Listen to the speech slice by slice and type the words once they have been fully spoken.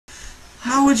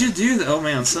How would you do that? Oh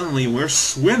man, suddenly we're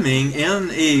swimming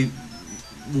in a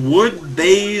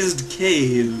wood-based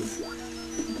cave.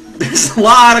 There's a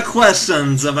lot of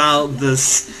questions about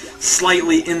this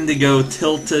slightly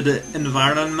indigo-tilted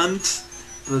environment,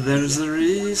 but there's a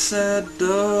reset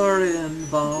door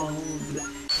involved.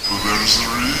 But there's a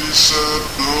reset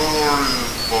door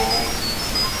involved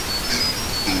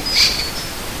in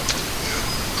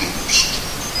Ghost.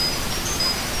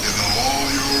 And all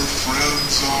your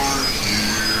friends are here.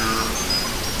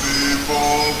 They've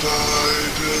all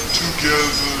died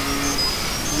together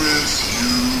with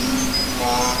you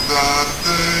on that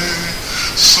day.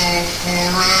 So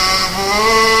forever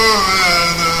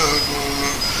and ever,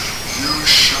 you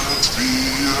shan't be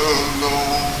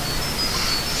alone.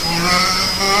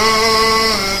 Forever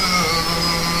and ever,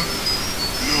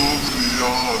 you'll be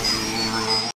on your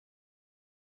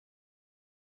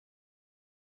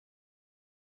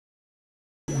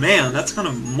own. Man, that's kind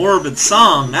of a morbid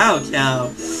song,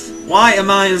 Raocow. Why am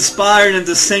I inspired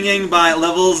into singing by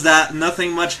levels that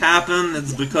nothing much happened?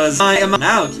 It's because I am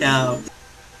Raocow.